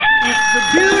Hey,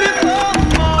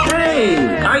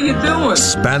 how you doing?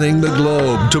 Spanning the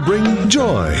globe to bring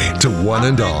joy to one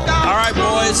and all. All right,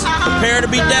 boys, prepare to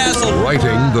be dazzled.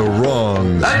 Righting the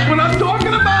wrongs. That's what I'm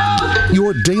talking about!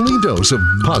 Your daily dose of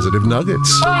positive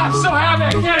nuggets. Oh, I'm so happy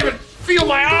I can't even feel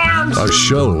my arms! A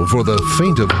show for the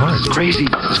faint of heart. Crazy,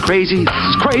 it's crazy,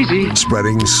 it's crazy.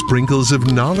 Spreading sprinkles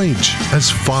of knowledge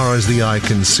as far as the eye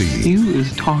can see. You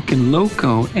is talking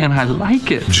loco, and I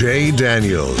like it. Jay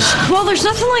Daniels. Well, there's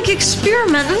nothing like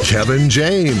experimenting. Kevin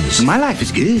James. My life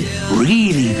is good,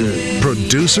 really good.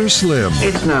 Producer Slim.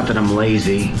 It's not that I'm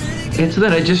lazy. It's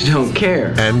that I just don't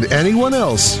care. And anyone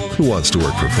else who wants to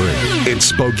work for free.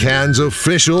 It's Spokane's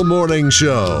official morning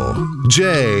show.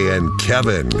 Jay and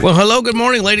Kevin. Well, hello, good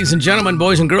morning, ladies and gentlemen,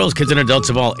 boys and girls, kids and adults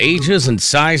of all ages and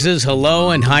sizes.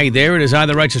 Hello and hi there. It is I,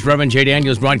 the Righteous Reverend Jay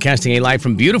Daniels, broadcasting a live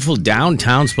from beautiful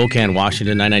downtown Spokane,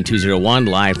 Washington, 99201,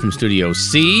 live from Studio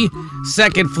C,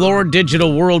 second floor,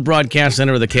 Digital World Broadcast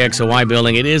Center of the KXOY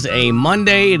building. It is a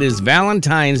Monday. It is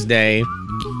Valentine's Day.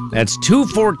 That's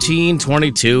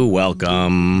 2/14/22.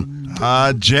 Welcome.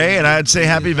 Jay, and I'd say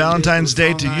happy Valentine's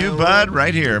Day to you, bud,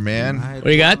 right here, man. What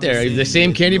do you got there? The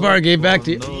same candy bar I gave back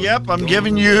to you? Yep, I'm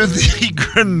giving you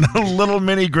the little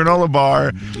mini granola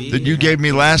bar that you gave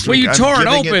me last week. Well, you tore it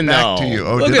open, back though. to you.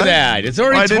 Oh, look at that. It's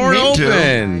already torn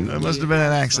open. It must have been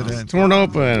an accident. Torn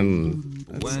open.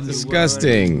 That's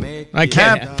disgusting. I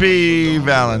can't. Happy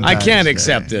Valentine's I can't Day.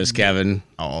 accept this, Kevin.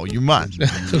 Oh, you must.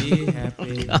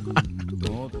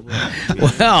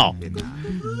 Well,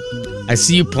 I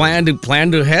see you planned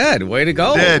ahead. Way to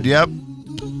go. Did, yep.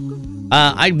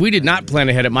 We did not plan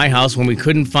ahead at my house when we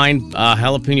couldn't find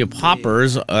jalapeno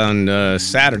poppers on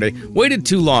Saturday. Waited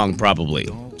too long, probably.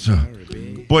 So,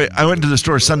 boy, I went to the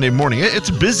store Sunday morning. It's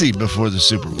busy before the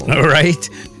Super Bowl. All right.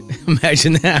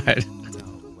 Imagine that.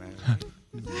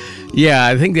 Yeah,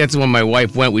 I think that's when my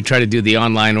wife went. We tried to do the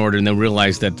online order and then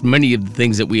realized that many of the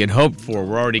things that we had hoped for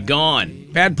were already gone.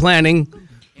 Bad planning.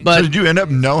 But so did you end up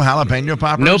no jalapeno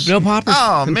poppers? Nope, no poppers.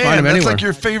 Oh, Couldn't man, find them that's anywhere. like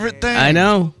your favorite thing. I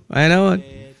know it.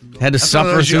 Had to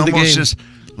suffer through the game. Just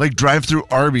like drive through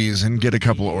Arby's and get a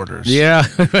couple of orders. Yeah,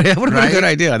 that would have been a good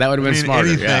idea. That would have been smarter.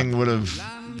 Anything would have.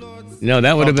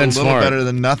 That would have been smart. A little better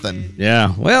than nothing.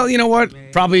 Yeah. Well, you know what?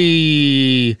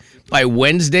 Probably by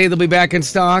Wednesday they'll be back in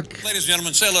stock. Ladies and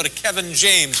gentlemen, say hello to Kevin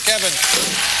James. Kevin.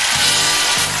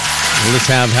 Let's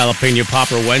have jalapeno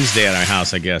popper Wednesday at our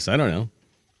house, I guess. I don't know.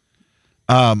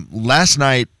 Last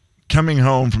night, coming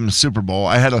home from the Super Bowl,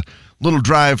 I had a little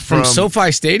drive from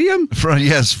SoFi Stadium?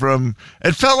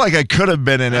 It felt like I could have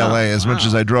been in L.A. as much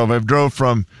as I drove. I drove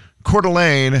from Coeur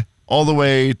d'Alene all the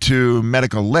way to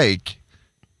Medical Lake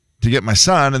to get my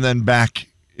son and then back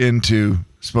into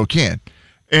Spokane.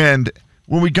 And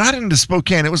when we got into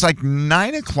Spokane, it was like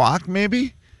 9 o'clock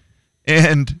maybe.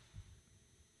 And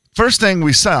first thing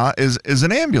we saw is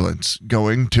an ambulance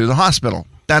going to the hospital.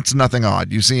 That's nothing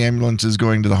odd. You see ambulances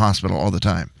going to the hospital all the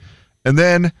time. And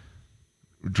then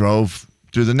we drove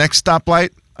through the next stoplight,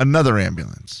 another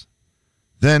ambulance.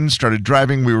 Then started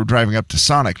driving. We were driving up to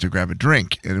Sonic to grab a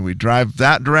drink. And we drive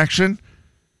that direction.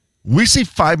 We see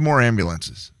 5 more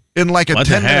ambulances in like a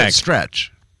 10-minute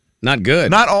stretch. Not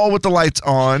good. Not all with the lights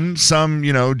on. Some,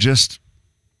 just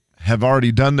have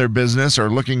already done their business or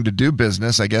looking to do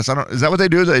business, I guess. Is that what they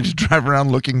do? They just drive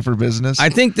around looking for business? I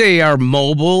think they are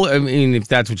mobile. I mean, if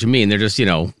that's what you mean. They're just,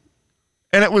 And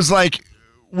it was like,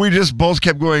 we just both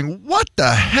kept going, what the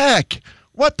heck?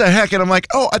 What the heck? And I'm like,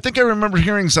 I think I remember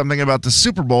hearing something about the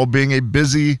Super Bowl being a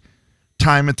busy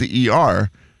time at the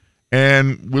ER.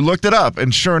 And we looked it up,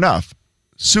 and sure enough,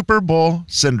 Super Bowl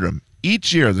syndrome.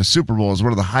 Each year, the Super Bowl is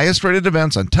one of the highest rated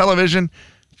events on television.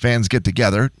 Fans get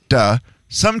together.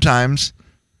 Sometimes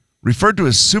referred to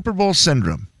as Super Bowl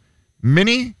syndrome.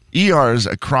 Many ERs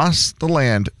across the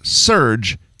land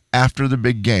surge after the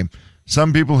big game.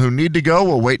 Some people who need to go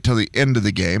will wait till the end of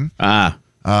the game.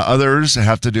 Others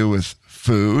have to do with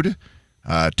food,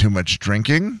 too much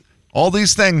drinking. All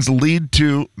these things lead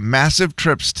to massive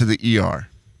trips to the ER.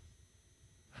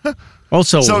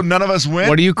 Also, so none of us win?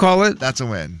 What do you call it? That's a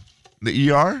win.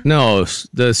 The ER? No,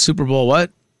 the Super Bowl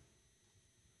what?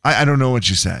 I don't know what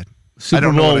you said.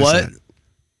 Super Bowl what?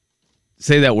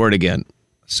 Say that word again.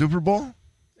 Super Bowl?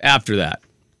 After that.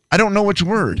 I don't know which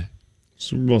word.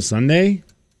 Super Bowl Sunday?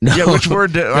 No. Yeah, which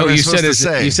word am I supposed to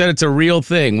say? You said it's a real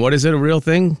thing. What is it, a real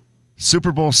thing?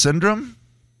 Super Bowl syndrome?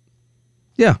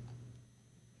 Yeah.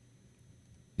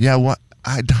 Yeah, what?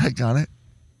 I got it.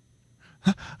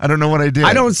 I don't know what I did.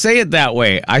 I don't say it that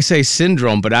way. I say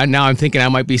syndrome, but now I'm thinking I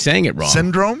might be saying it wrong.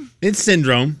 Syndrome? It's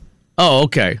syndrome. Oh,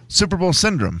 okay. Super Bowl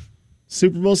syndrome.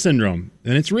 Super Bowl syndrome.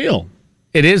 And it's real.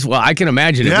 It is. Well, I can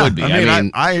imagine it would be.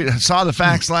 I saw the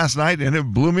facts last night, and it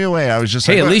blew me away. I was just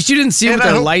hey, like, at least you didn't see it with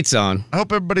their lights on. I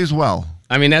hope everybody's well.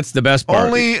 I mean, that's the best part.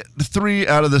 Only 3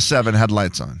 out of the 7 had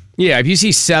lights on. Yeah, if you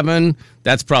see 7,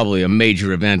 that's probably a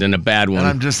major event and a bad one. And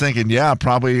I'm just thinking,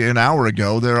 probably an hour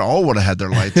ago, they all would have had their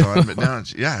lights on. But now,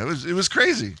 it was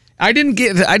crazy. I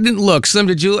didn't look. Slim,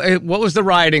 did you? What was the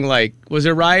rioting like? Was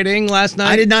there rioting last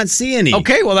night? I did not see any.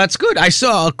 Okay, well, that's good. I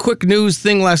saw a quick news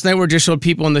thing last night where it just showed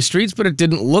people in the streets, but it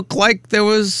didn't look like there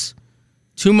was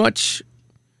too much.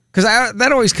 Because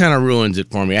that always kind of ruins it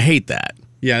for me. I hate that.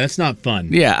 Yeah, that's not fun.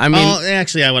 Yeah, I mean...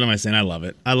 actually, what am I saying? I love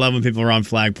it. I love when people are on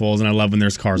flagpoles, and I love when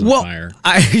there's cars on fire.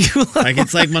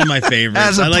 It's like one of my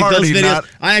favorites. I like those videos.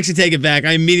 I actually take it back.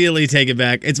 I immediately take it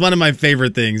back. It's one of my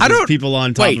favorite things. People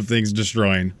on top of things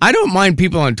destroying. I don't mind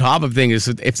people on top of things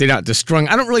if they're not destroying.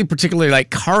 I don't really particularly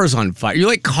like cars on fire. You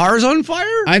like cars on fire?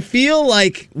 I feel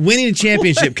like winning a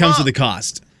championship comes with a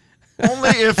cost. Only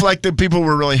if like the people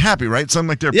were really happy, right? Some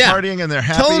like they're partying and they're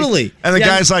happy. Totally. And the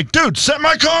guy's like, dude, set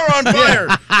my car on fire.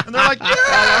 And they're like,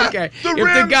 okay. The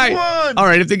Rams won. All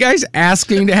right, if the guy's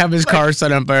asking to have his car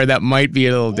set on fire, that might be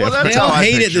a little different. They all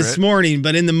hate it this morning,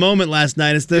 but in the moment last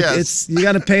night, it's you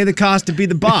got to pay the cost to be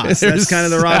the boss. That's kind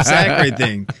of the Rob Sacre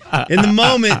thing. In the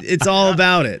moment, it's all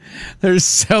about it. They're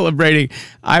celebrating.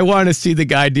 I want to see the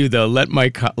guy do the light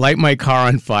my car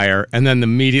on fire, and then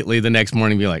immediately the next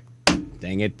morning be like,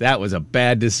 dang it, that was a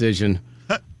bad decision.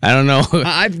 I don't know.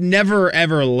 I've never,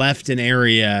 ever left an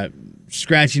area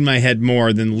scratching my head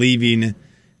more than leaving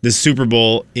the Super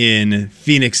Bowl in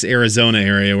Phoenix, Arizona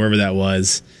area, wherever that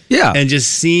was. Yeah. And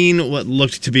just seeing what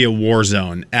looked to be a war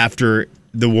zone after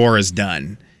the war is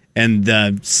done. And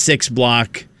the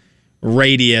 6-block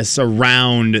radius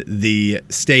around the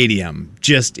stadium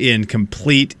just in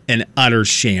complete and utter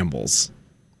shambles.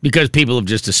 Because people have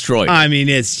just destroyed it. I mean,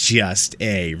 it's just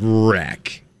a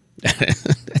wreck.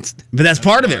 But that's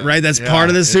part of it, right? That's part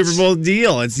of the Super Bowl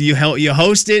deal. It's you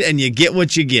host it and you get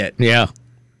what you get. Yeah.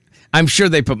 I'm sure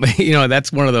they put,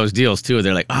 that's one of those deals too.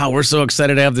 They're like, we're so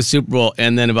excited to have the Super Bowl.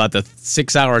 And then about the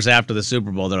 6 hours after the Super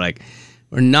Bowl, they're like,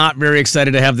 we're not very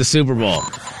excited to have the Super Bowl.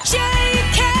 Jay,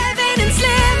 Kevin, and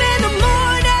Slim in the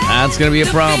morning. That's going to be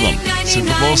a problem.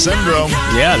 Super Bowl syndrome.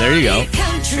 Yeah, there you go.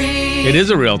 It is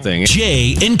a real thing.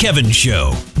 Jay and Kevin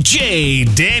Show. Jay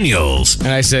Daniels. And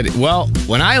I said, well,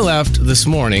 when I left this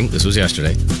morning, this was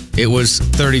yesterday, it was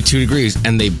 32 degrees,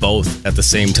 and they both at the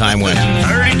same time went,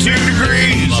 32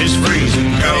 degrees is freezing.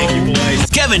 Go.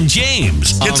 Kevin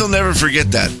James. Kids will never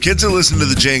forget that. Kids who listen to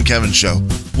the Jay and Kevin Show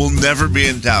will never be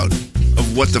in doubt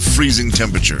of what the freezing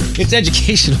temperature is. It's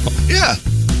educational. Yeah.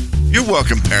 You're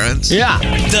welcome, parents. Yeah.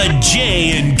 The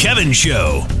Jay and Kevin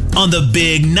Show on the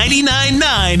Big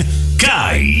 99.9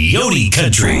 Coyote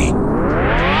Country.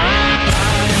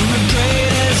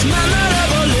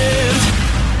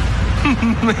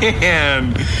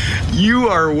 Man, you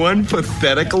are one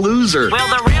pathetic loser. Will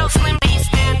the real Slim B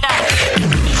stand up?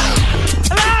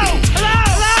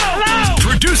 Hello!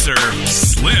 Producer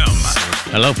Slim.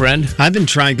 Hello, friend.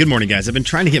 Good morning, guys. I've been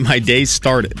trying to get my day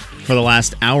started for the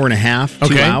last hour and a half,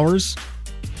 2 hours,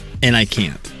 and I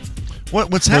can't.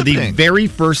 What's happening? For the very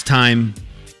first time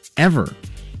ever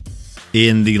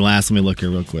in the last, let me look here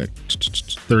real quick,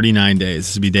 39 days.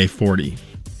 This will be day 40.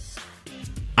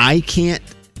 I can't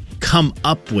come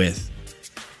up with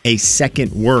a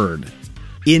second word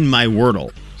in my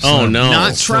Wordle. Oh no!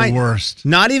 That's the worst.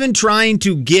 Not even trying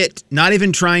to get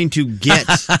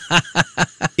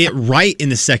it right in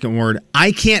the second word.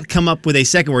 I can't come up with a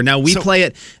second word. Now we play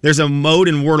it. There's a mode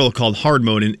in Wordle called hard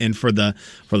mode, and for the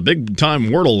big time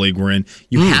Wordle league we're in,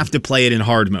 you have to play it in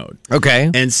hard mode.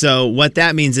 Okay. And so what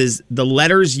that means is the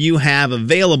letters you have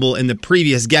available in the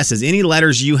previous guesses, any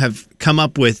letters you have come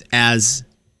up with as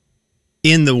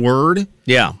in the word,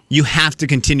 you have to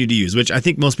continue to use, which I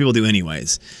think most people do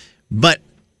anyways. But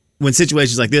when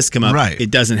situations like this come up,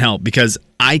 it doesn't help because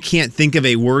I can't think of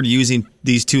a word using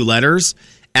these 2 letters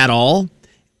at all.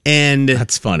 And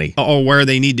that's funny. Or where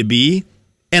they need to be.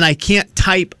 And I can't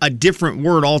type a different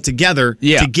word altogether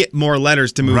to get more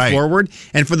letters to move forward.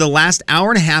 And for the last hour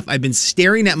and a half, I've been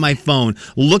staring at my phone,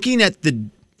 looking at the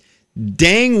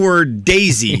dang word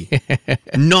daisy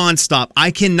nonstop. I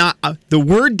cannot. The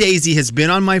word daisy has been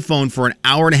on my phone for an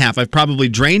hour and a half. I've probably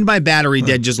drained my battery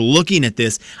dead just looking at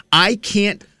this. I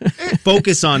can't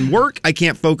focus on work. I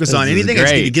can't focus on anything. I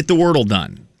just need to get the Wordle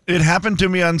done. It happened to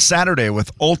me on Saturday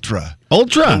with Ultra.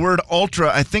 Ultra. The word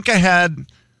Ultra. I think I had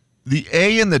the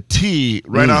A and the T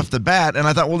right off the bat, and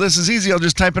I thought, well, this is easy. I'll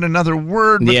just type in another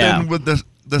word. But then with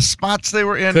the spots they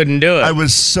were in, couldn't do it. I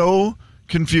was so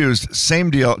confused. Same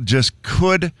deal. Just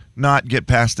could not get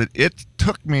past it. It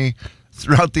took me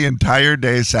throughout the entire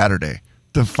day Saturday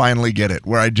to finally get it,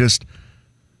 where I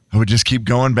would just keep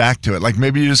going back to it. Like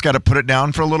maybe you just got to put it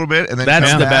down for a little bit and then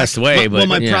that's come the back. best way. Well,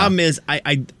 my problem is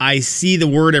I see the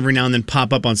word every now and then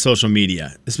pop up on social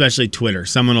media, especially Twitter.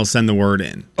 Someone will send the word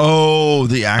in. Oh,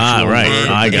 the actual right. word.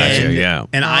 I got you. Yeah,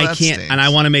 and I can't. Stinks. And I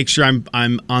want to make sure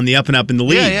I'm on the up and up in the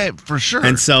league. Yeah, for sure.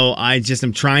 And so I'm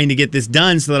trying to get this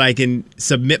done so that I can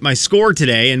submit my score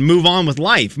today and move on with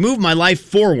life, move my life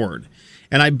forward.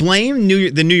 And I blame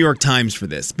the New York Times for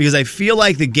this because I feel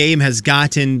like the game has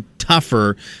gotten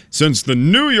tougher since the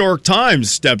New York Times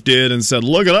stepped in and said,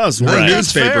 look at us, we're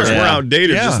newspapers, we're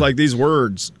outdated, just like these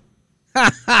words.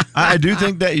 I do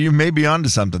think that you may be onto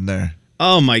something there.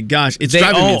 Oh, my gosh. It's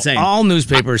driving me insane. All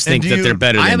newspapers think that they're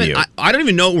better than you. I don't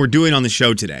even know what we're doing on the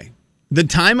show today. The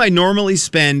time I normally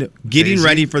spend getting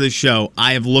ready for the show,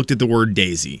 I have looked at the word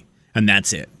Daisy, and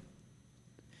that's it.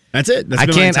 That's it. That's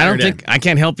I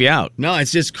can't help you out. No,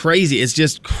 it's just crazy. It's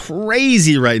just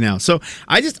crazy right now. So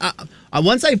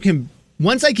once I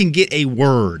can get a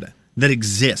word that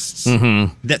exists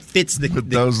that fits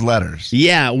those letters.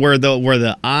 Yeah, where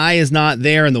the I is not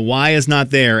there and the Y is not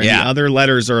there and the other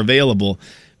letters are available,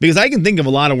 because I can think of a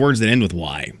lot of words that end with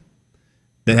Y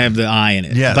that have the I in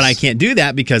it. Yes. But I can't do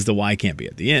that because the Y can't be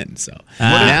at the end. So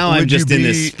now I'm just in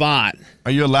this spot. Are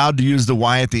you allowed to use the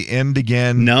Y at the end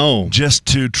again? No. Just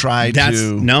to try just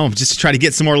to try to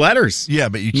get some more letters. Yeah,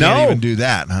 but you can't even do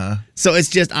that, huh? So it's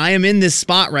just I am in this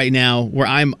spot right now where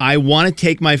I want to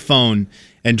take my phone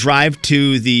and drive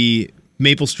to the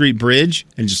Maple Street Bridge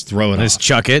and just throw it off. Just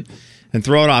chuck it. And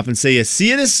throw it off and say, see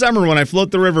you this summer when I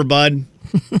float the river, bud.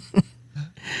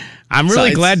 I'm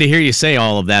really glad to hear you say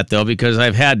all of that, though, because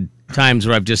I've had times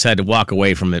where I've just had to walk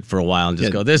away from it for a while and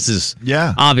just go, this is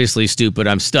obviously stupid.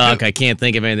 I'm stuck. I can't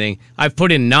think of anything. I've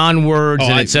put in non-words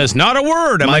and it says not a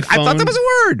word. I'm like, I thought that was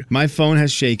a word. My phone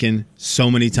has shaken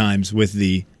so many times with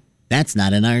that's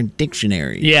not in our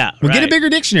dictionary. Yeah. Well, get a bigger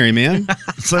dictionary, man.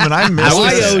 Slim, I missed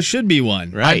YO should be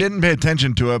one. Right. I didn't pay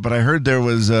attention to it, but I heard there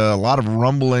was a lot of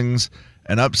rumblings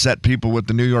and upset people with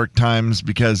the New York Times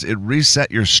because it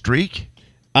reset your streak.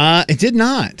 It did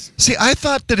not. See, I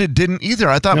thought that it didn't either.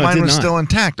 I thought mine was still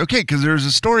intact. Okay, because there's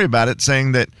a story about it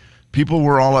saying that people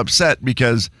were all upset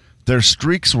because their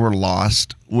streaks were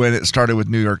lost when it started with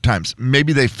New York Times.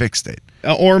 Maybe they fixed it.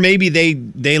 Or maybe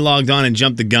they logged on and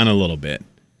jumped the gun a little bit.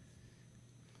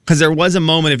 Because there was a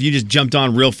moment if you just jumped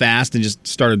on real fast and just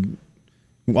started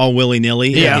all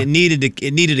willy-nilly, it needed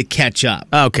to catch up.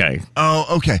 Okay.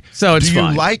 Oh, okay. So it's fine.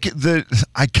 Do you like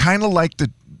I kind of like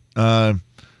the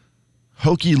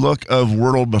hokey look of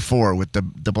Wordle before with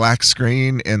the black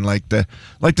screen and like the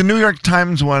New York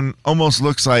Times one almost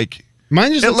looks like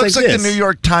mine just looks like the New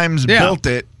York Times built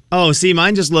it. Oh, see,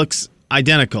 mine just looks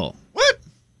identical. What?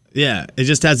 Yeah, it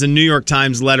just has the New York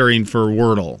Times lettering for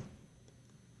Wordle.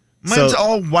 Mine's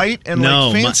all white and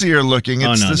fancier looking.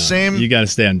 It's the same. You got to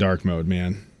stay on dark mode,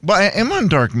 man. But I am on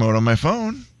dark mode on my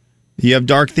phone. You have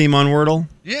dark theme on Wordle?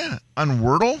 Yeah, on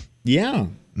Wordle? Yeah.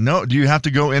 No, do you have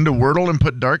to go into Wordle and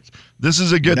put dark? This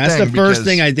is a good thing. That's the first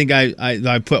thing I think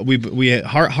I put. We had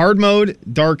hard mode,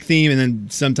 dark theme, and then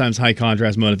sometimes high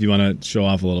contrast mode if you want to show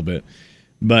off a little bit.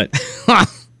 But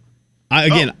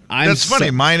that's funny.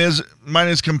 Mine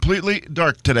is completely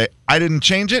dark today. I didn't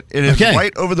change it. It is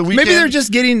white over the weekend. Maybe they're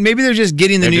just getting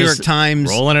the New York Times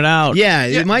rolling it out. Yeah,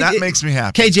 that makes me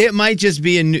happy. KJ, it might just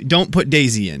be don't put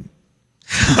Daisy in.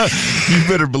 You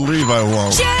better believe I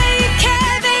won't.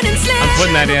 I'm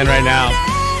putting that in right now.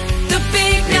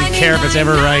 I don't care if it's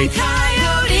ever right.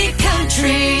 It's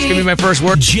going to be my first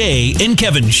word. Jay and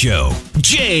Kevin Show.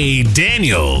 Jay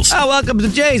Daniels. Oh, welcome to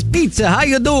Jay's Pizza. How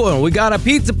you doing? We got a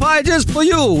pizza pie just for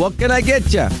you. What can I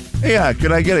get you? Yeah,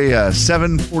 could I get a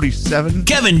 747?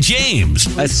 Kevin James.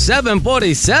 A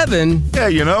 747? Yeah,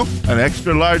 an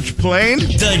extra large plane.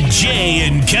 The Jay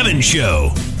and Kevin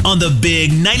Show on the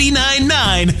Big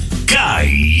 99.9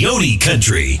 Coyote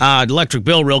Country. Electric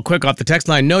bill real quick off the text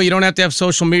line. No, you don't have to have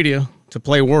social media to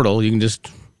play Wordle. You can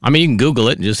you can Google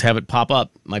it and just have it pop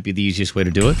up. Might be the easiest way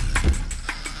to do it.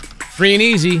 Free and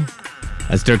easy,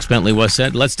 as Dirk Bentley was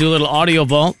said. Let's do a little audio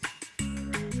vault.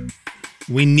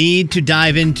 We need to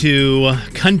dive into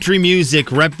country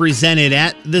music represented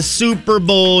at the Super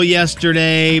Bowl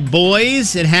yesterday.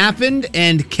 Boys, it happened.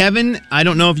 And Kevin, I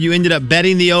don't know if you ended up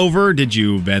betting the over. Did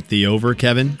you bet the over,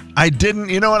 Kevin? I didn't.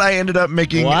 You know what? I ended up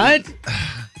making... What?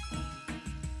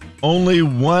 Only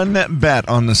one bet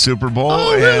on the Super Bowl,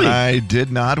 really? And I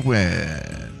did not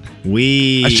win.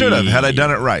 I should have, had I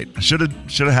done it right. I should have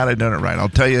had I done it right. I'll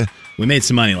tell you. We made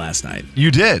some money last night.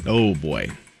 You did? Oh, boy.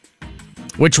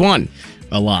 Which one?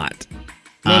 A lot.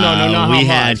 No. We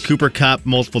had Cooper Kupp,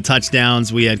 multiple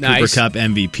touchdowns. We had Cooper Kupp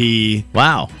MVP.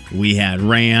 Wow. We had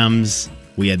Rams.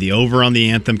 We had the over on the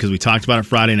anthem because we talked about it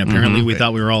Friday, and apparently we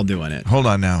thought we were all doing it. Hold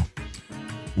on now.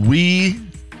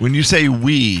 When you say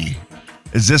we,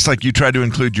 is this like you tried to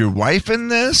include your wife in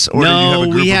this, or no? did you have a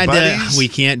group we of had buddies? we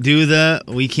can't do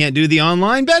the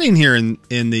online betting here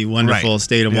in the wonderful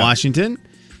state of Washington,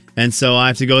 and so I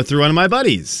have to go through one of my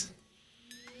buddies,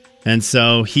 and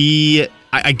so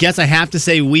I guess I have to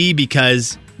say we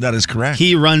because that is correct.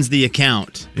 He runs the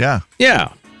account. Yeah.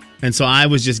 And so I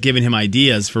was just giving him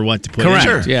ideas for what to put Correct.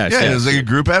 in. Sure. Yes. It was like a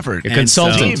group effort. A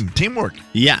consultant. Teamwork.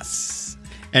 Yes.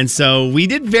 And so we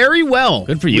did very well.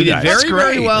 Good for you guys. We did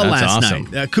very well That's last awesome.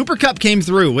 night. Cooper Cup came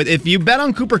through. If you bet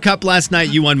on Cooper Cup last night,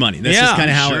 you won money. That's just kind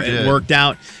of how it worked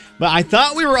out. But I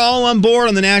thought we were all on board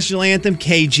on the national anthem,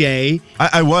 KJ.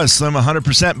 I was, Slim,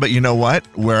 100%. But you know what?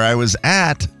 Where I was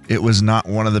at, it was not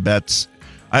one of the bets.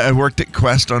 I worked at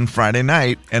Quest on Friday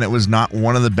night, and it was not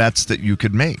one of the bets that you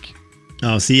could make.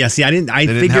 Oh, see, I didn't. They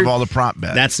didn't have all the prop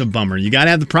bets. That's a bummer. You got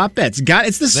to have the prop bets.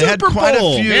 It's the Super Bowl. They had quite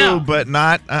a few, but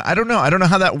not. I don't know. I don't know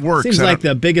how that works. Seems like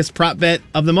the biggest prop bet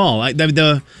of them all.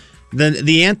 The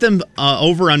anthem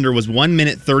over under was 1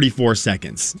 minute 34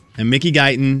 seconds, and Mickey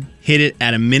Guyton hit it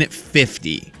at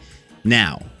 1:50.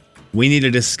 Now we need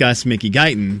to discuss Mickey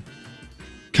Guyton.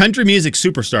 Country music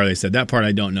superstar, they said. That part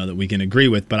I don't know that we can agree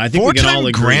with, but I think we can all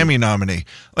agree. Grammy nominee.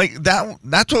 Like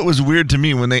that's what was weird to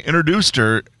me when they introduced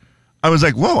her. I was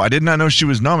like, whoa, I did not know she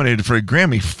was nominated for a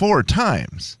Grammy 4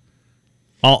 times.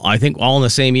 I think all in the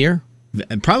same year?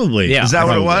 Probably. Yeah. Is that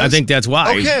what it was? I think that's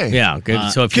why. Okay. Yeah. Good.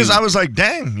 So because I was like,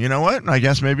 dang, you know what? I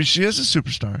guess maybe she is a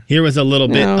superstar. Here was a little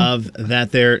bit of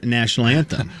that their national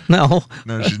anthem. No,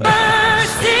 she's not.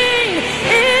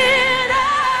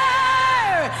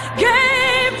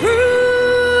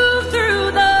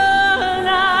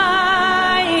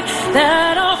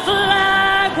 That our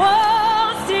flag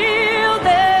was still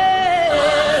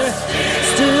there,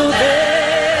 still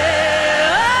there.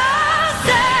 Our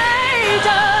state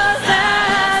of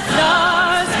that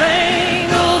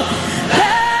star-spangled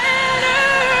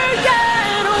banner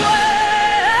yet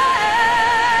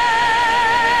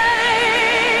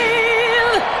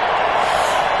wave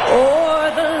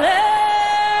o'er the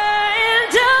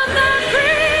land of the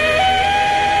free.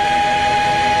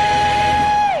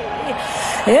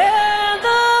 Yeah.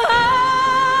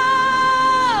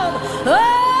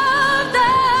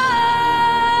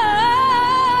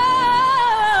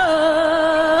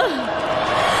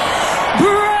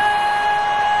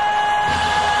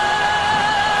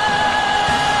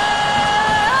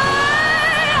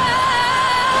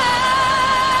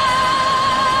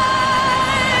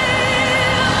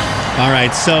 All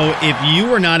right, so if you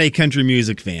were not a country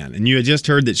music fan and you had just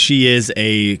heard that she is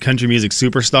a country music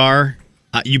superstar,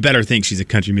 you better think she's a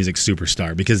country music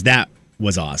superstar because that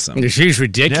was awesome. She's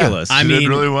ridiculous. Yeah, she did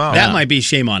really well. That might be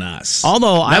shame on us.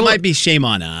 Although that might be shame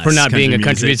on us for not being a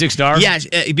country music star. Yeah,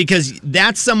 because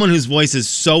that's someone whose voice is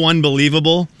so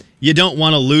unbelievable. You don't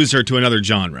want to lose her to another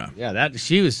genre. Yeah,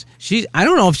 she. I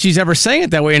don't know if she's ever sang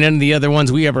it that way in any of the other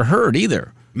ones we ever heard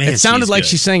either. Man, it sounded like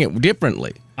she sang it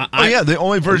differently. The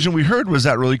only version we heard was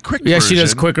that really quick version. Yeah, she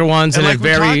does quicker ones and like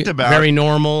very, very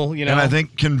normal, And I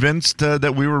think convinced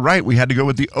that we were right. We had to go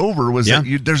with the over.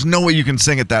 There's no way you can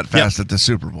sing it that fast at the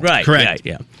Super Bowl. Right, correct.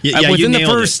 Yeah. Within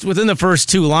the first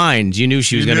 2 lines, you knew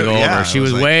she was going to go over. She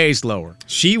was way slower.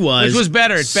 She was. Which was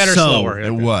better. It's better slower.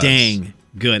 It was. Dang.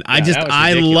 Good. Yeah,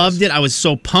 I loved it. I was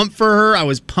so pumped for her. I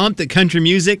was pumped that country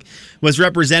music was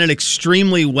represented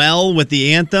extremely well with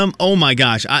the anthem. Oh my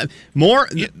gosh. The more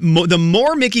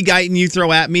Mickey Guyton you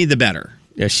throw at me, the better.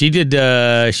 Yeah, she did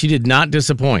not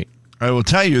disappoint. I will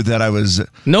tell you that I was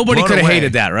Nobody could have away.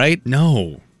 hated that, right?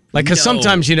 No. Like, because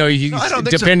sometimes,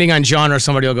 depending on genre,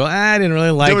 somebody will go, I didn't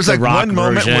really like the rock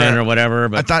version or whatever.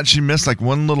 But I thought she missed like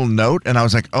one little note, and I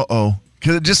was like, uh-oh.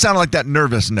 Because it just sounded like that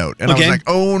nervous note. And I was like,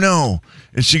 oh, no.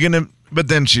 Is she going to... But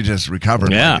then she just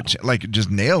recovered. Yeah. Like just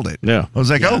nailed it. Yeah. I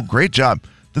was like, oh, great job.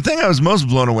 The thing I was most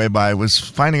blown away by was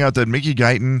finding out that Mickey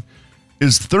Guyton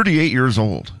is 38 years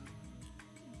old.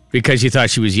 Because you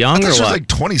thought she was young, I thought or she was what? like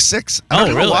 26. I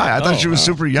don't know why. I thought she was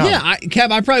super young. Yeah,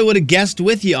 Kev, I probably would have guessed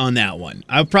with you on that one.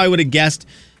 I probably would have guessed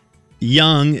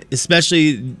young,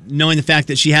 especially knowing the fact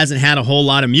that she hasn't had a whole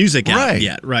lot of music out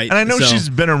yet, right? And I know she's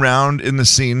been around in the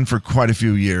scene for quite a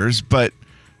few years, but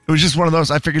it was just one of those,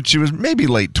 I figured she was maybe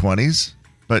late 20s.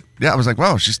 But yeah, I was like,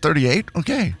 wow, she's 38?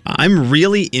 Okay. I'm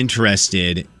really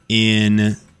interested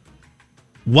in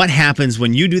what happens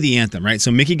when you do the anthem, right? So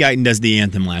Mickey Guyton does the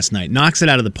anthem last night, knocks it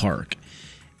out of the park.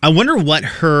 I wonder what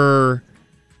her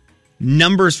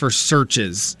numbers for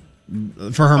searches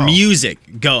for her music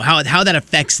go, how that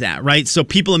affects that, right? So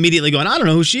people immediately going, I don't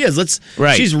know who she is.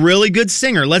 She's a really good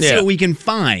singer. Let's see what we can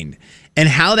find. and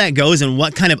how that goes and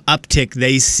what kind of uptick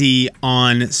they see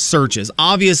on searches.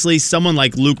 Obviously, someone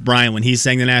like Luke Bryan, when he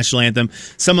sang the national anthem,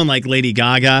 someone like Lady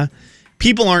Gaga,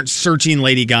 people aren't searching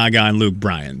Lady Gaga and Luke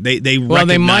Bryan. They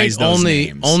recognize those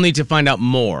names. Only to find out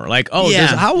more. Like,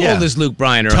 how old is Luke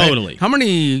Bryan? Or Totally. How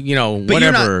many, But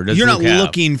whatever does you're Luke not have?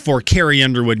 looking for Carrie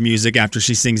Underwood music after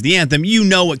she sings the anthem. You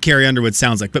know what Carrie Underwood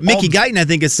sounds like. But Mickey Guyton, I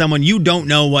think, is someone you don't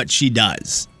know what she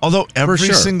does. Although every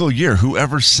single year,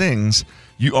 whoever sings,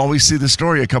 you always see the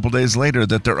story a couple days later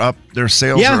that they're up, their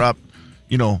sales are up,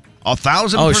 1,000%.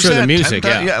 Oh, sure, the music,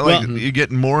 you're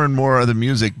getting more and more of the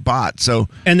music bought. So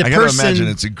I got to imagine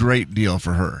it's a great deal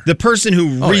for her. The person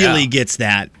who really gets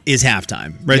that is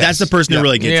Halftime, right? Yes. That's the person who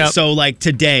really gets Yep. it. So, like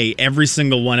today, every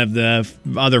single one of the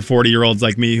other 40-year-olds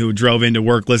like me who drove into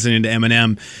work listening to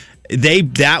Eminem,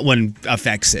 that one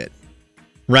affects it,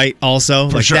 right? Also,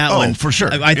 For like sure. that one for sure.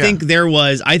 I think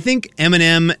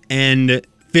Eminem and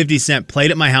 50 Cent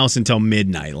played at my house until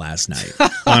midnight last night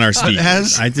on our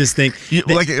speakers. I just think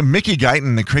like Mickey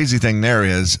Guyton, the crazy thing there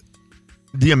is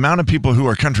the amount of people who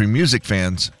are country music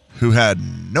fans who had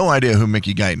no idea who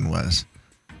Mickey Guyton was.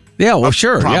 Yeah, well,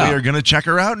 sure. Probably are going to check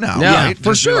her out now. Yeah, right?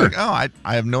 for Just be sure. like,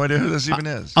 I have no idea who this even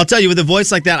is. I'll tell you, with a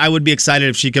voice like that, I would be excited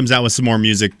if she comes out with some more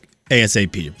music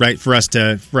ASAP, right? For us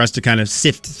to kind of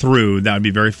sift through, that would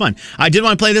be very fun. I did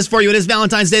want to play this for you. It is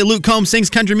Valentine's Day. Luke Combs sings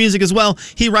country music as well.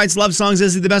 He writes love songs.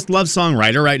 Is he the best love song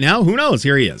writer right now? Who knows?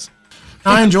 Here he is.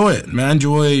 I enjoy it, man. I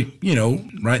enjoy,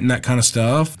 writing that kind of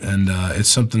stuff, and it's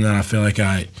something that I feel like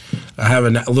I have a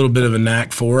little bit of a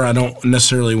knack for. I don't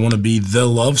necessarily want to be the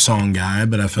love song guy,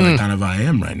 but I feel like kind of I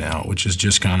am right now, which is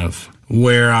just kind of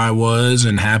where I was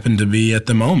and happened to be at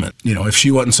the moment. If she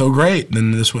wasn't so great,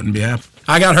 then this wouldn't be happening.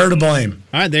 I got her to blame.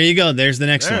 All right, there you go. There's the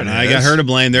next There one. it I is. got her to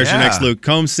blame. There's your Yeah. next Luke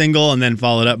Combs single, and then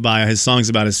followed up by his songs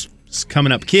about his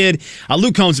coming up kid.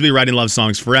 Luke Combs will be writing love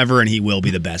songs forever, and he will be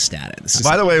the best at it.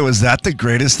 By the way, was that the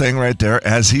greatest thing right there?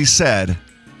 As he said,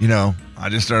 I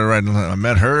just started writing. I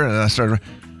met her, and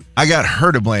I got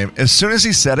her to blame. As soon as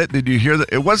he said it, did you hear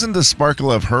that? It wasn't the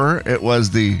sparkle of her. It was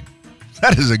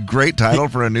that is a great title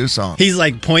for a new song. He's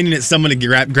like pointing at someone to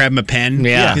grab him a pen.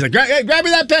 Yeah. He's like, hey, grab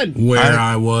me that pen. Where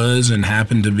I was and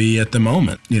happened to be at the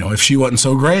moment. If she wasn't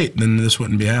so great, then this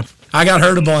wouldn't be happening. I got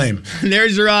her to blame.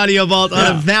 There's your audio vault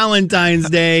on a Valentine's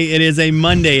Day. It is a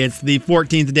Monday. It's the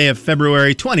 14th day of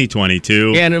February,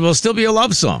 2022. And it will still be a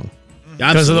love song.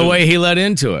 Because of the way he led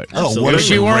into it. Oh, what a if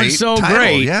she weren't great so title,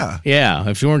 great, yeah.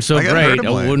 if she weren't so I got her great, to it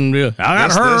blame. wouldn't be. I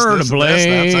got her to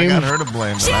blame. I got her to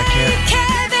blame, but I can't.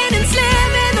 Kevin and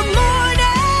Slim in the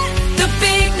morning. The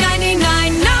big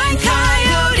 99.9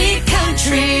 Coyote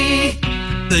Country.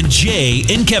 The Jay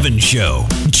and Kevin Show.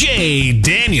 Jay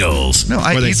Daniels. No,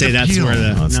 I Where they eat say the that's peel. where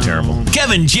the... That's terrible.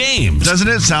 Kevin James. Doesn't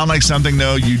it sound like something,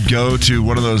 though, you'd go to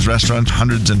one of those restaurants,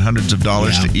 hundreds and hundreds of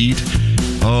dollars to eat?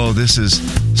 Oh, this is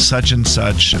such and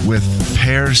such with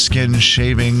pear skin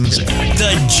shavings.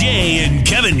 The Jay and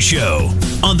Kevin Show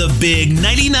on the big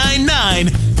 99.9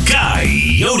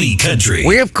 Coyote Country.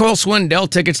 We have Cole Swindell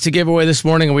tickets to give away this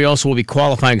morning, and we also will be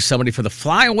qualifying somebody for the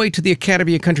flyaway to the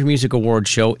Academy of Country Music Awards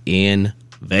show in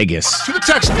Vegas. To the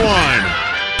text line.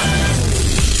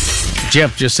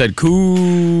 Jeff just said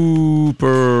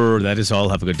Cooper. That is all.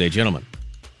 Have a good day, gentlemen.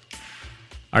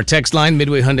 Our text line,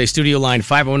 Midway Hyundai Studio line,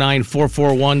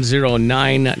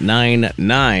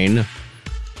 509-441-0999.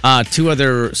 Two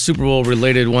other Super Bowl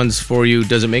related ones for you.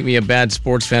 Does it make me a bad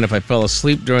sports fan if I fell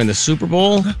asleep during the Super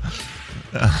Bowl?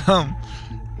 Either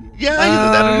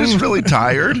that or just really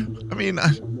tired. I mean,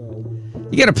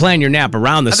 you got to plan your nap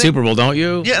around the Super Bowl, don't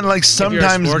you? Yeah, and like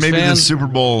sometimes maybe the Super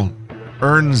Bowl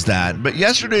earns that. But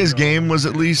yesterday's game was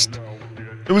at least,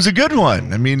 it was a good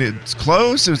one. I mean, it's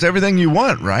close. It was everything you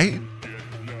want, right?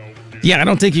 Yeah, I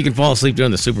don't think you can fall asleep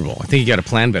during the Super Bowl. I think you got to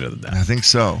plan better than that. I think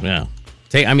so. Yeah.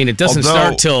 It doesn't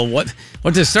start till what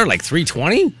does it start, like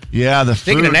 3:20? Yeah, the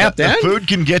Taking food, a nap then? The food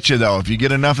can get you, though. If you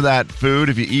get enough of that food,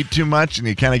 if you eat too much and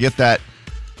you kind of get that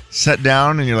set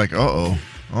down and you're like, oh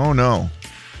no.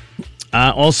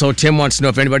 Also, Tim wants to know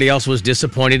if anybody else was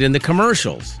disappointed in the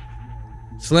commercials.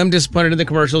 Slim disappointed in the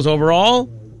commercials overall?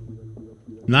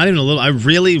 Not even a little. I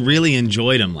really, really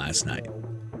enjoyed them last night.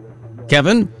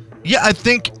 Kevin? Yeah, I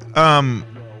think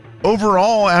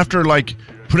overall, after like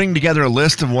putting together a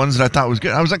list of ones that I thought was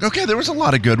good, I was like, okay, there was a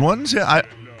lot of good ones. Yeah,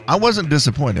 I wasn't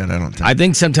disappointed, I don't think. I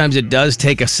think sometimes it does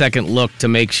take a second look to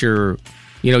make sure,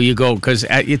 you go, because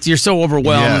you're so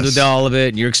overwhelmed with all of it,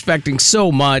 and you're expecting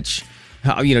so much.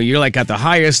 You're like at the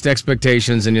highest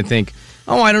expectations, and you think,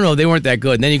 oh, I don't know, they weren't that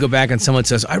good. And then you go back and someone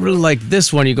says, I really like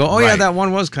this one. You go, oh, yeah, that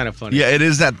one was kind of funny. Yeah, it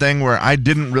is that thing where I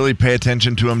didn't really pay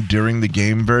attention to them during the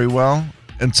game very well.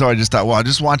 And so I just thought, well, I'll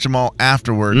just watch them all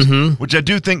afterwards, which I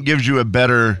do think gives you a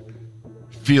better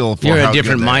feel for You're how a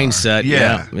different good they mindset. are.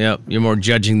 Yeah. Yeah. You're more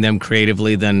judging them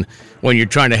creatively than when you're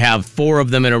trying to have 4 of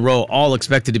them in a row, all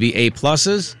expected to be A+.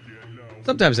 Sometimes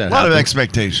that happens. A lot of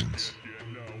expectations.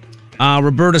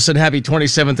 Roberta said happy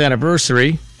 27th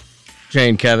anniversary, Jay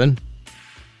and Kevin.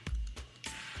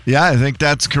 Yeah, I think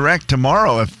that's correct.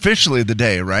 Tomorrow, officially the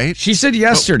day, right? She said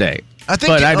yesterday. I think,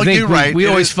 but I think you're right. We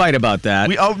always fight about that.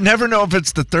 We never know if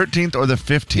it's the 13th or the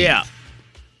 15th. Yeah.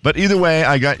 But either way,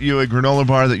 I got you a granola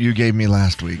bar that you gave me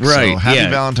last week. Right. So happy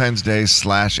Valentine's Day /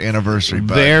 anniversary,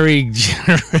 bud. Very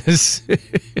generous.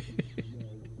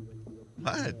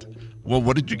 What? Well,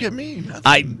 what did you get me?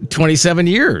 Nothing. 27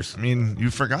 years. I mean, you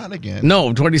forgot again.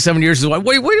 No, 27 years is why.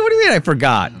 Wait, what do you mean I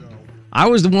forgot? I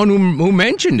was the one who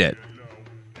mentioned it.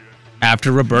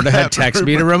 After Roberta had texted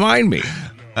me to remind me.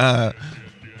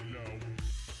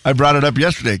 I brought it up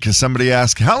yesterday because somebody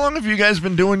asked, how long have you guys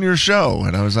been doing your show?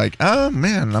 And I was like, oh,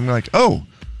 man. I'm like, oh,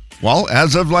 well,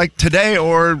 as of like today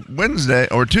or Wednesday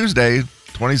or Tuesday,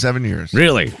 27 years.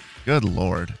 Really? Good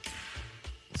Lord.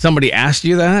 Somebody asked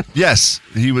you that? Yes.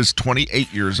 He was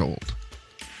 28 years old.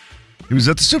 He was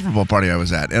at the Super Bowl party I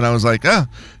was at. And I was like, oh,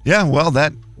 yeah, well,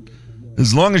 that,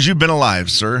 as long as you've been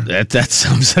alive, sir. That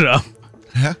sums it up.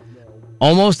 Yeah.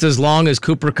 Almost as long as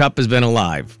Cooper Kupp has been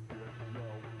alive.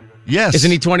 Yes. Isn't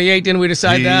he 28? Didn't we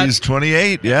decide that? He's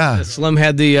 28, yeah. Slim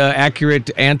had the accurate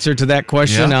answer to that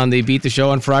question on the Beat the Show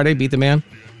on Friday. Beat the Man.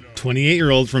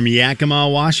 28-year-old from Yakima,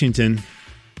 Washington.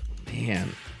 Man.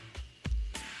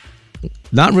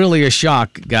 Not really a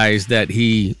shock, guys, that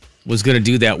he was going to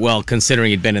do that well,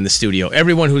 considering he'd been in the studio.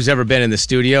 Everyone who's ever been in the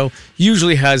studio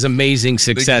usually has amazing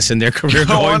success in their career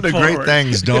go going on to forward. great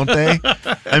things, don't they?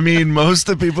 I mean, most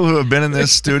of the people who have been in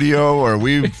this studio or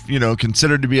we've,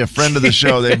 considered to be a friend of the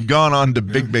show, they've gone on to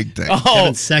big things.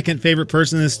 Kevin's second favorite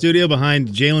person in the studio behind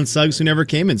Jalen Suggs, who never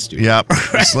came in studio. Yep.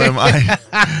 Slim, a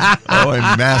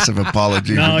massive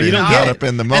apology for being caught up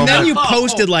in the moment. And then you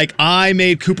posted, I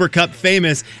made Cooper Kupp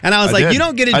famous. And I was like, did. you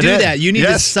don't get to do that. You need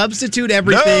to substitute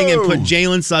everything and put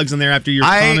Jalen Suggs in there after your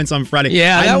comments on Friday.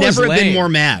 Yeah, I've that was never been lame. more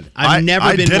mad. I've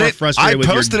never been more frustrated with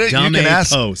your dumb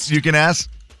post. You can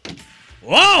ask.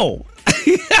 Whoa!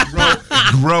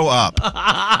 Grow up.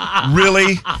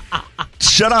 Really?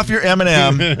 Shut off your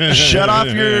Eminem. Shut off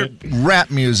your rap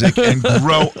music and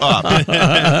grow up.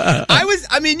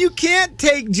 You can't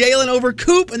take Jalen over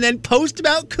Coop and then post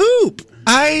about Coop.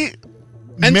 I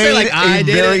made a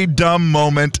very dumb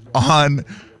moment on.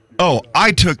 Oh,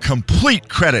 I took complete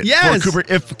credit for Cooper.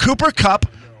 If Cooper Kupp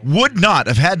would not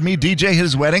have had me DJ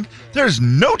his wedding, there's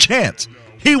no chance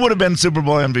he would have been Super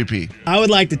Bowl MVP. I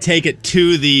would like to take it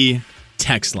to the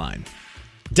text line.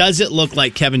 Does it look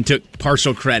like Kevin took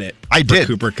partial credit for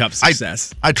Cooper Kupp's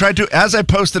success? I tried to. As I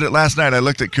posted it last night, I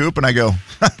looked at Coop and I go,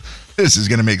 this is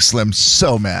going to make Slim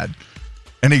so mad.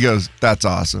 And he goes, that's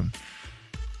awesome.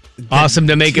 Awesome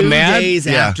to make him mad? 2 days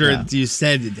after you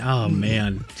said, oh,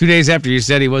 man. 2 days after you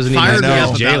said he wasn't even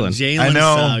Jalen. I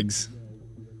know. Suggs.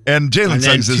 And Jalen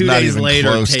Suggs is not even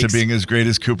close to being as great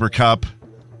as Cooper Kupp.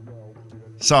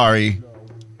 Sorry.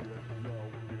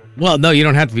 Well, no, you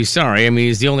don't have to be sorry. I mean,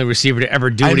 he's the only receiver to ever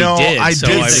do what he did.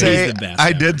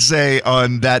 I did say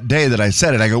on that day that I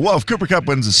said it, I go, well, if Cooper Kupp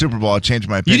wins the Super Bowl, I'll change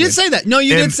my opinion. You did say that. No,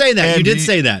 you did say that. You did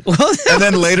say that. And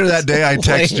then later that day, I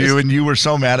texted you, and you were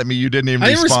so mad at me, you didn't even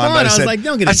respond. I was like,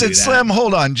 don't get I said, Slim,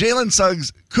 hold on. Jalen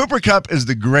Suggs, Cooper Kupp is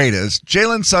the greatest.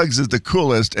 Jalen Suggs is the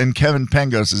coolest, and Kevin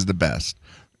Pangos is the best.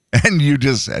 And you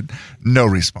just said, no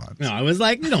response. No, I was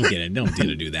like, you don't get it. Don't get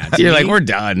to do that. You're like, we're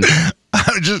done. I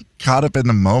was just caught up in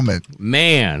the moment.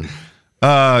 Man.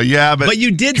 But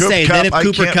you did say that if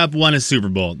Cooper Kupp won a Super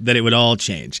Bowl, that it would all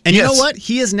change. And you know what?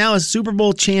 He is now a Super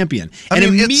Bowl champion. And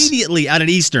immediately out at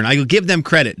Eastern, I will give them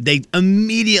credit. They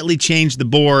immediately changed the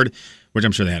board, which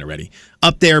I'm sure they had already,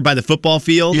 up there by the football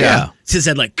field. Yeah. It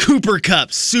said Cooper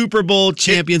Kupp, Super Bowl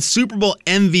champion, Super Bowl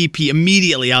MVP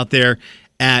immediately out there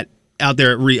at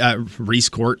Reese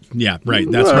Court. Yeah, right.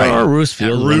 That's right. Or Roos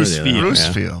Field. Roos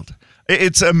Field.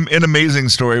 It's an amazing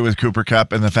story with Cooper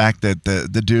Kupp and the fact that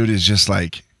the dude is just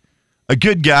like a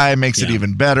good guy, makes it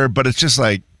even better. But it's just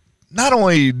like, not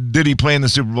only did he play in the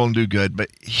Super Bowl and do good, but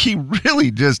he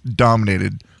really just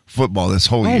dominated football this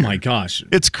whole year. Oh, my gosh.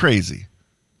 It's crazy.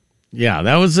 Yeah,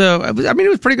 that was, it was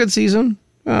a pretty good season.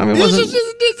 It wasn't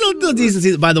a decent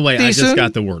season. By the way, I just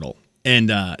got the Wordle. And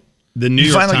the New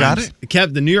York Times got it?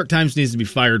 Kev, the New York Times needs to be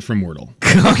fired from Wordle.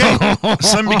 Okay.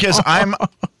 Slim, because I'm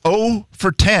 0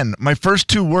 for 10. My first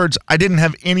 2 words, I didn't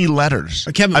have any letters.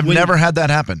 Kevin, I've never had that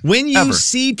happen. When you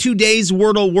see today's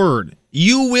Wordle word,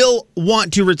 you will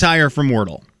want to retire from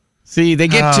Wordle. See, they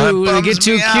get too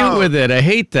cute with it. I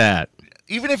hate that.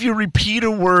 even if you repeat a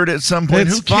word at some point,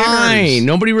 It's who cares? fine.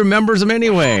 Nobody remembers them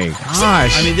anyway.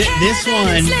 Gosh. I mean, this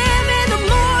one.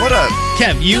 What up?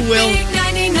 Kev, you will.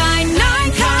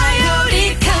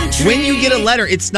 When you get a letter, it's not.